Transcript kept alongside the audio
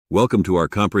Welcome to our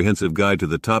comprehensive guide to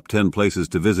the top 10 places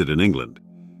to visit in England,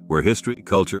 where history,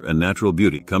 culture, and natural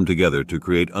beauty come together to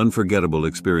create unforgettable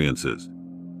experiences.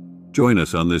 Join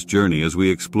us on this journey as we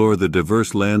explore the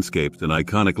diverse landscapes and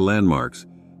iconic landmarks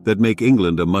that make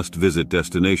England a must-visit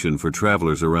destination for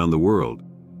travelers around the world.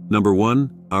 Number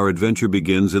 1, our adventure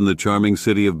begins in the charming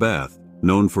city of Bath,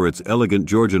 known for its elegant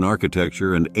Georgian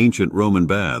architecture and ancient Roman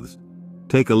baths.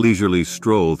 Take a leisurely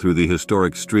stroll through the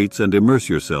historic streets and immerse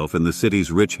yourself in the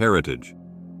city's rich heritage.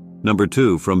 Number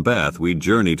 2, from Bath we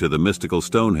journey to the mystical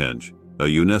Stonehenge, a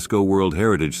UNESCO World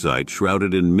Heritage Site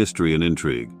shrouded in mystery and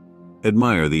intrigue.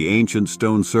 Admire the ancient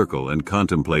stone circle and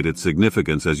contemplate its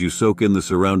significance as you soak in the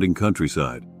surrounding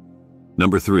countryside.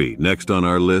 Number 3, next on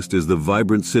our list is the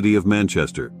vibrant city of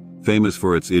Manchester, famous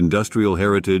for its industrial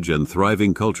heritage and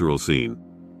thriving cultural scene.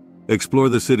 Explore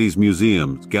the city's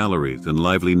museums, galleries, and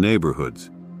lively neighborhoods,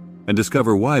 and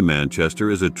discover why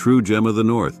Manchester is a true gem of the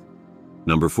North.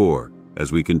 Number 4,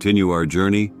 as we continue our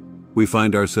journey, we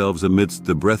find ourselves amidst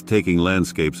the breathtaking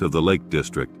landscapes of the Lake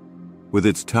District. With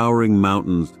its towering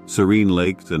mountains, serene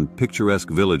lakes, and picturesque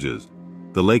villages,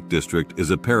 the Lake District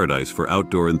is a paradise for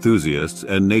outdoor enthusiasts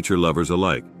and nature lovers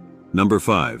alike. Number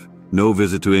 5, no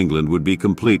visit to England would be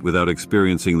complete without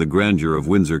experiencing the grandeur of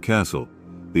Windsor Castle,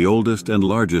 the oldest and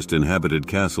largest inhabited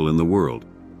castle in the world.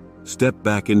 Step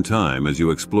back in time as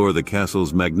you explore the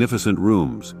castle's magnificent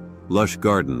rooms, lush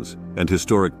gardens, and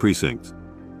historic precincts.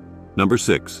 Number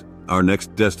 6, our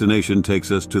next destination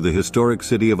takes us to the historic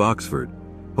city of Oxford,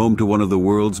 home to one of the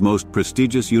world's most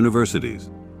prestigious universities.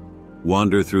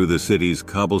 Wander through the city's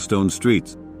cobblestone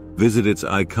streets, visit its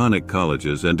iconic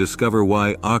colleges, and discover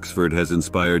why Oxford has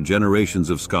inspired generations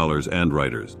of scholars and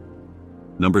writers.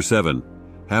 Number 7,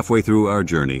 halfway through our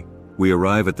journey, we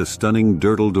arrive at the stunning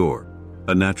Durdle Door,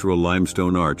 a natural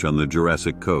limestone arch on the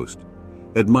Jurassic coast.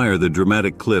 Admire the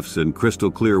dramatic cliffs and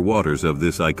crystal-clear waters of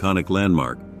this iconic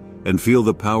landmark, and feel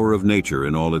the power of nature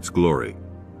in all its glory.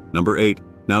 Number 8,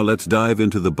 now let's dive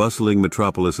into the bustling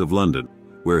metropolis of London,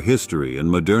 where history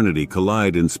and modernity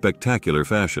collide in spectacular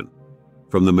fashion.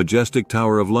 From the majestic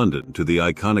Tower of London to the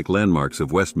iconic landmarks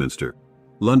of Westminster,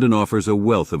 London offers a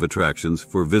wealth of attractions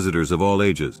for visitors of all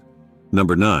ages.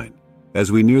 Number 9,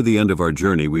 as we near the end of our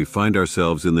journey, we find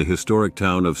ourselves in the historic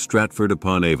town of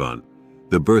Stratford-upon-Avon,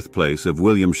 the birthplace of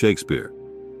William Shakespeare.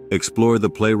 Explore the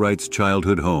playwright's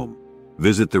childhood home,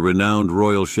 visit the renowned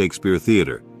Royal Shakespeare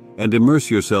Theatre, and immerse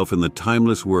yourself in the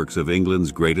timeless works of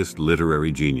England's greatest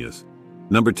literary genius.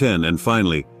 Number 10, and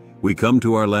finally, we come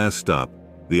to our last stop,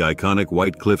 the iconic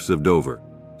White Cliffs of Dover.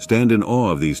 Stand in awe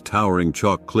of these towering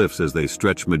chalk cliffs as they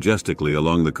stretch majestically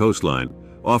along the coastline,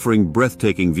 offering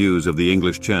breathtaking views of the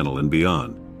English Channel and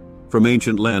beyond. From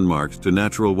ancient landmarks to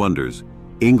natural wonders,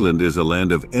 England is a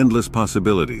land of endless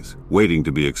possibilities waiting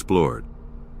to be explored.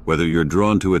 Whether you're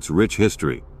drawn to its rich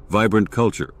history, vibrant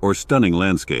culture, or stunning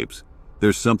landscapes,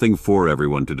 there's something for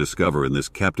everyone to discover in this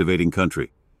captivating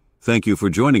country. Thank you for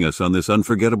joining us on this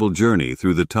unforgettable journey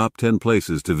through the top 10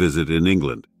 places to visit in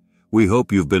England. We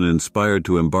hope you've been inspired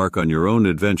to embark on your own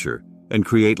adventure and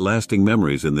create lasting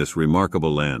memories in this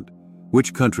remarkable land.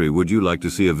 Which country would you like to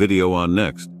see a video on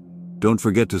next? Don't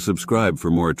forget to subscribe for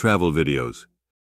more travel videos.